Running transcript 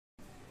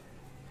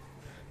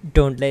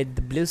Don't let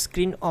the blue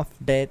screen of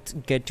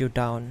death get you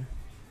down.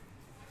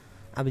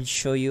 I will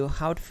show you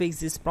how to fix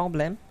this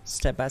problem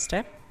step by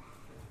step.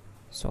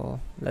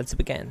 So let's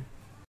begin.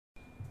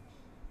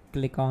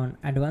 Click on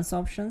Advanced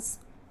Options.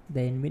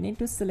 Then we need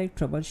to select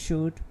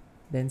Troubleshoot.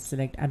 Then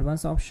select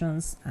Advanced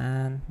Options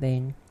and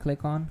then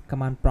click on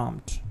Command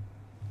Prompt.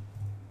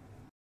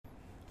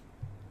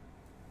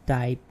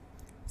 Type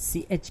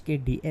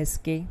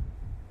chkdsk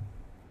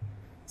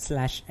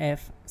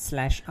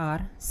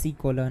 /f/r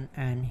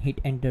and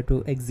hit enter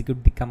to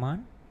execute the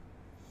command.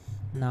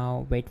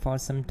 Now wait for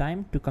some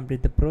time to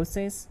complete the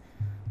process.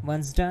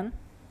 Once done,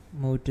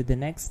 move to the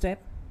next step.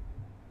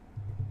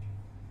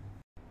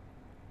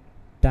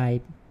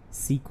 Type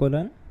c:,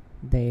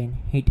 then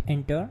hit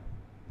enter.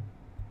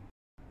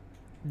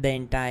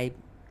 Then type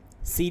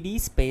cd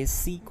space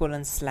c:/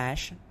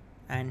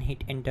 and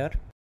hit enter.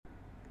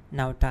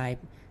 Now type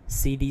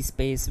cd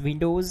space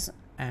Windows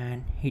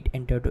and hit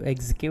enter to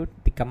execute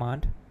the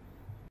command.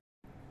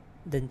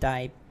 Then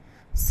type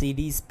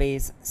cd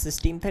space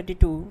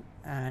system32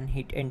 and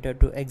hit enter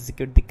to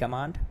execute the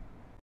command.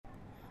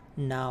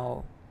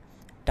 Now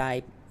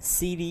type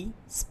cd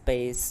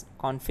space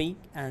config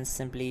and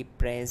simply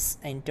press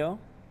enter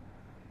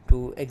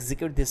to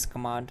execute this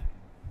command.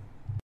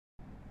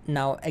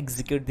 Now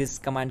execute this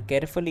command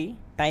carefully.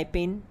 Type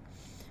in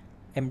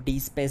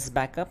md space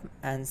backup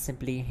and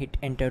simply hit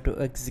enter to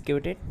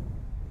execute it.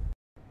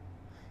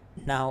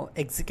 Now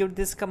execute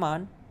this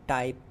command.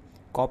 Type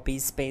copy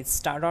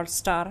space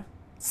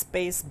 ***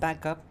 space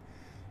backup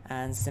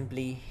and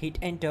simply hit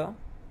enter.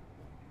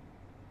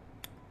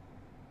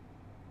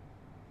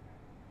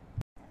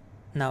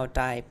 Now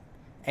type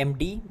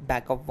md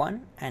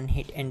backup1 and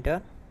hit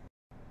enter.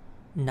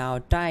 Now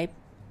type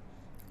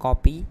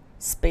copy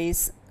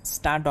space ***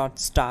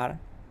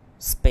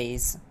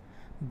 space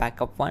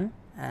backup1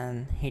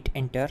 and hit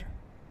enter.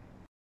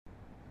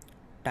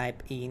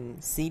 Type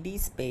in cd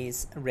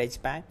space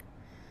regback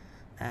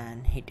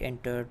and hit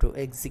enter to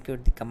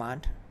execute the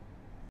command.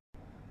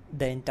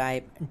 Then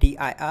type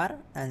dir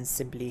and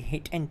simply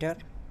hit enter.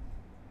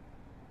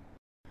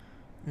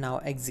 Now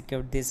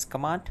execute this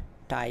command.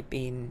 Type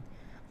in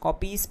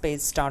copy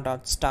space ***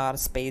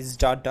 space ...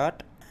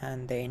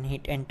 and then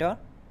hit enter.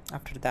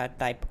 After that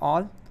type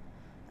all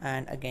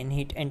and again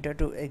hit enter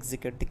to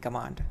execute the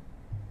command.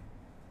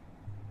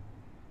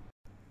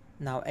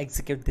 Now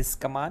execute this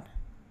command.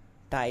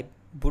 Type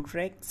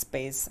bootrec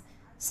space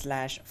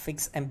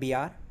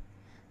 /fixmbr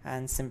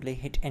and simply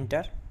hit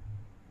enter.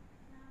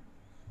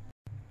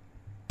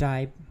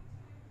 Type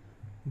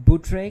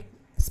bootrec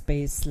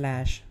space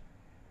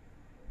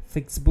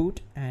 /fixboot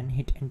and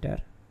hit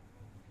enter.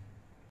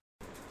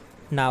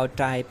 Now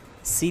type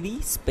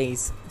cd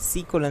space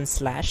c:/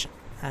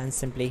 and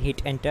simply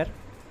hit enter.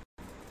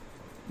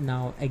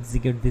 Now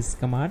execute this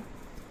command.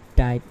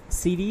 Type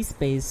cd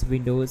space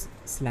Windows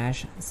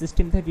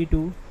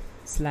 /system32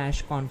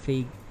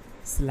 /config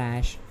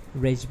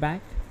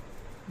 /regback,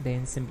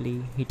 then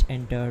simply hit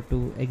enter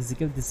to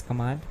execute this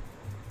command.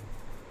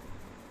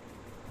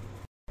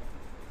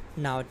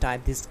 Now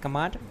type this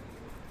command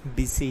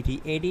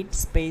bcd edit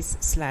space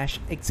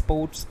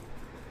 /exports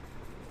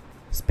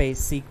space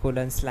c:/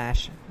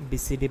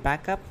 bcd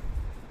backup,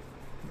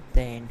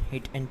 then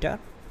hit enter.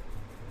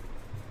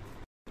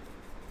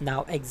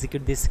 Now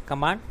execute this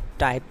command.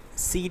 Type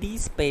cd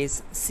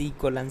space c:/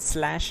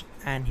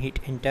 and hit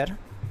enter.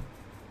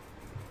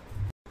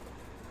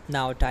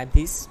 Now type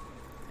this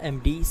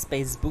md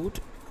space boot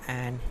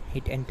and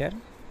hit enter.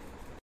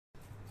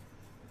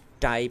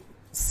 Type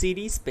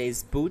cd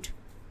space boot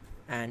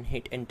and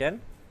hit enter.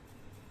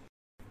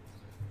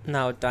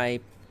 Now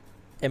type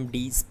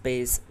md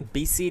space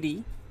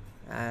bcd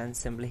and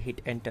simply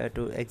hit enter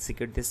to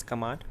execute this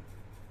command.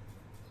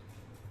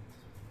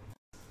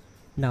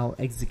 Now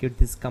execute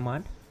this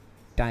command.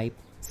 Type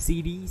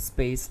cd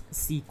space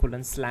c:/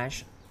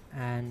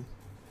 and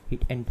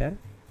hit enter.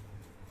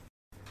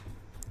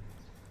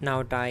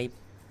 Now type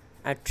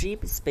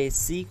attrib space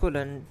c:/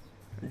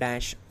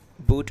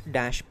 boot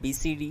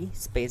bcd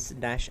space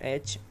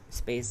 -h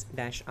space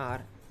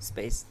 -r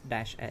space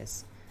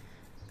 -s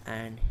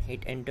and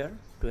hit enter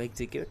to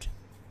execute.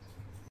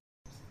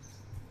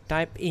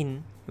 Type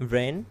in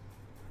ren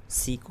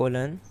c:/boot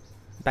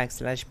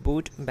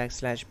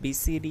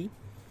 /bcd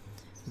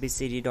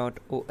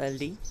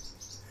bcd.old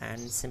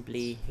and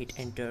simply hit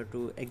enter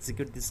to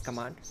execute this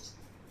command.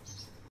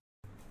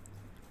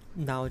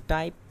 Now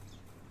type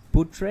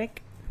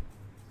bootrec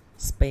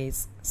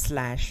space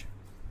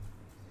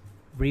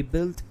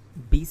 /rebuild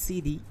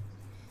bcd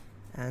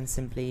and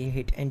simply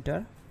hit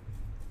enter.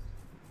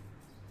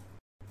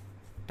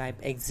 Type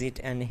exit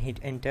and hit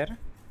enter.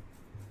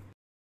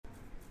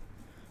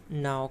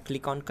 Now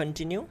click on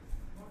continue.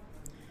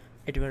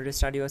 It will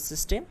restart your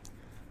system.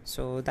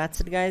 So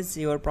that's it guys,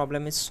 your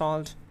problem is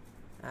solved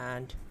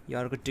and you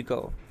are good to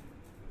go.